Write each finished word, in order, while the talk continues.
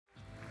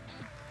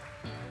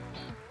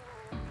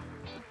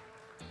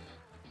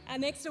Our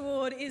next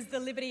award is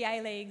the Liberty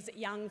A-League's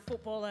Young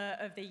Footballer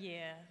of the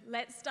Year.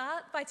 Let's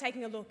start by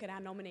taking a look at our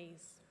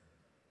nominees.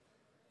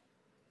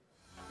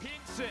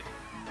 Hinson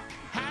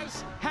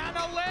has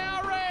Hannah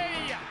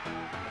Lowry,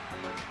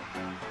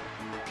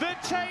 the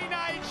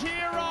teenage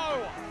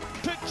hero,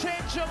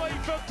 potentially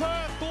for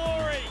Perth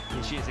Glory.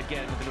 Here she is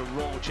again with a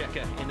raw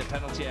checker in the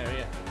penalty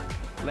area.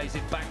 Lays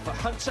it back for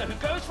Hunter, who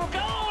goes for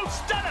goal.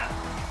 Stunner!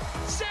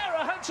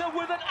 Sarah Hunter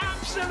with an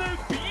absolute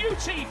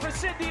beauty for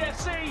Sydney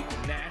FC.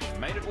 Nash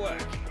made it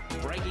work,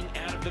 breaking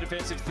out of the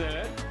defensive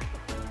third.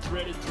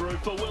 Threaded through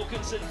for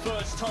Wilkinson,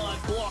 first time,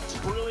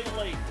 blocked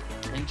brilliantly.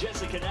 And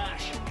Jessica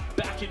Nash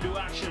back into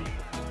action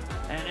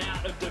and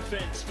out of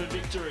defence for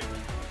victory.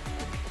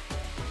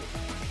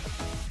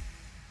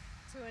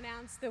 To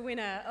announce the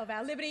winner of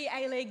our Liberty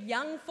A-League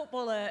Young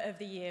Footballer of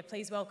the Year,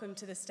 please welcome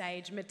to the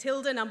stage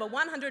Matilda number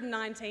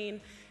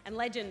 119 and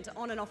legend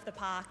on and off the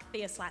park,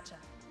 Thea Slatcher.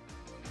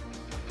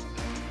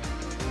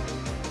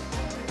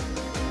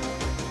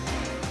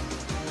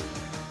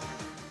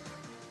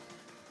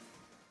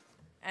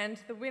 And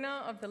the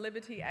winner of the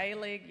Liberty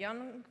A-League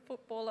Young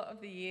Footballer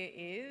of the Year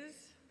is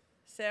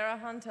Sarah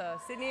Hunter,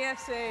 Sydney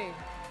FC.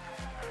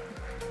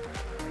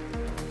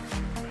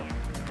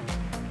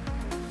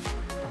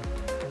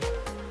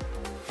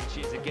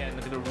 She is again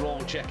with a raw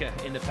checker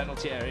in the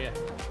penalty area.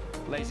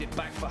 Lays it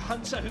back for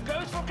Hunter, who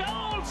goes for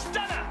goal.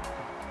 Stunner!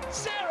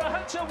 Sarah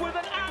Hunter with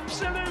an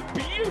absolute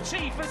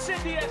beauty for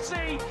Sydney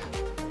FC.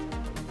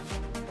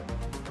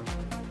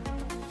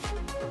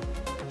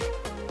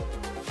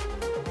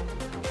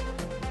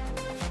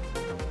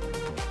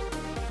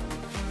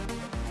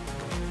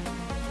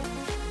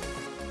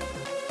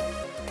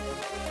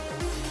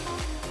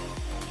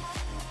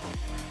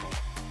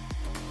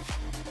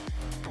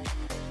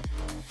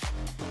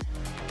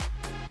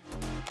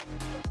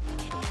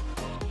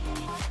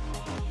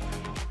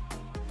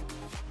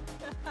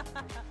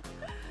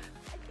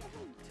 Again,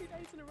 2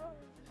 days in a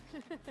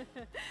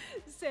row.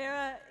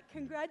 Sarah,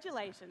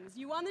 congratulations.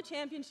 You won the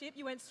championship.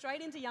 You went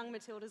straight into Young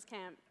Matilda's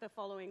camp the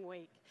following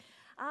week.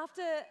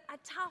 After a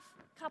tough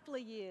couple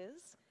of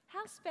years,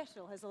 how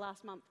special has the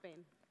last month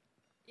been?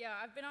 Yeah,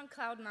 I've been on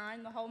cloud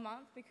nine the whole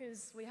month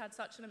because we had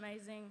such an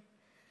amazing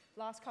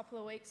last couple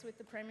of weeks with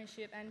the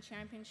premiership and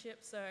championship.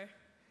 So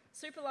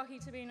super lucky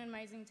to be in an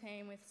amazing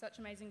team with such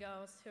amazing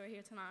girls who are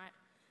here tonight.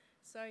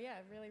 So yeah,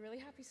 really, really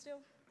happy still.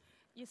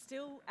 You're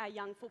still a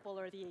Young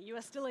Footballer of the Year. You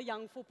are still a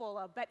young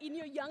footballer, but in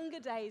your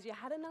younger days, you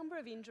had a number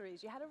of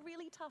injuries. You had a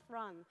really tough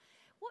run.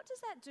 What does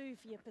that do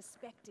for your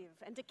perspective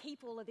and to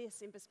keep all of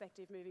this in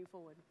perspective moving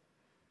forward?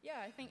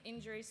 Yeah, I think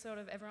injuries sort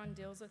of everyone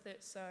deals with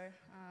it. So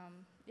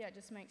yeah, it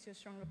just makes you a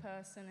stronger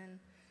person and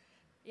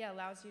yeah,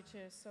 allows you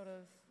to sort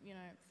of, you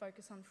know,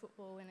 focus on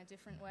football in a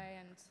different way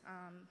and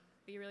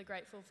be really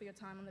grateful for your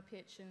time on the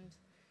pitch and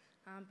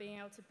being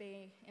able to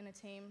be in a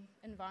team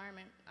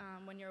environment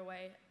when you're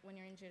away, when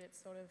you're injured, it's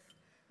sort of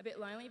a bit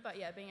lonely, but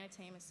yeah, being in a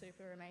team is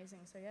super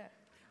amazing, so yeah.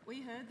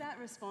 We heard that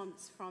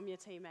response from your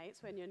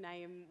teammates when your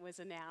name was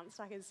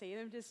announced. I can see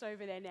them just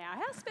over there now.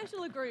 How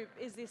special a group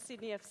is this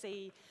Sydney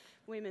FC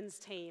women's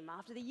team?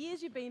 After the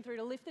years you've been through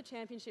to lift the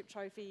championship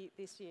trophy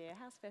this year,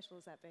 how special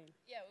has that been?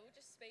 Yeah, we were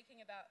just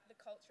speaking about the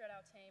culture at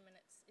our team and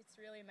it's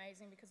really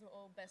amazing because we're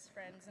all best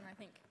friends and I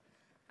think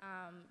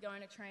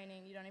going to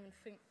training, you don't even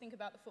think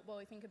about the football,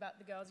 you think about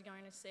the girls you're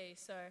going to see.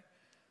 So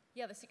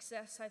yeah, the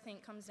success I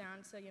think comes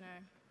down to, you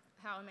know,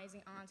 how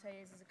amazing Ante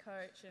is as a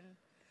coach and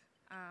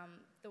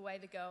the way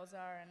the girls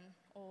are and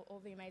all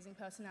the amazing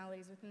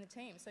personalities within the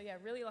team. So yeah,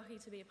 really lucky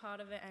to be a part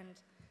of it and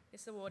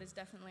this award is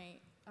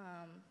definitely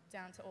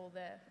down to all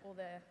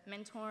their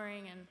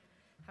mentoring and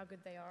how good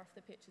they are off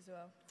the pitch as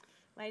well.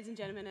 Ladies and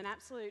gentlemen, an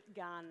absolute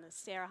gun,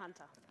 Sarah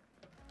Hunter.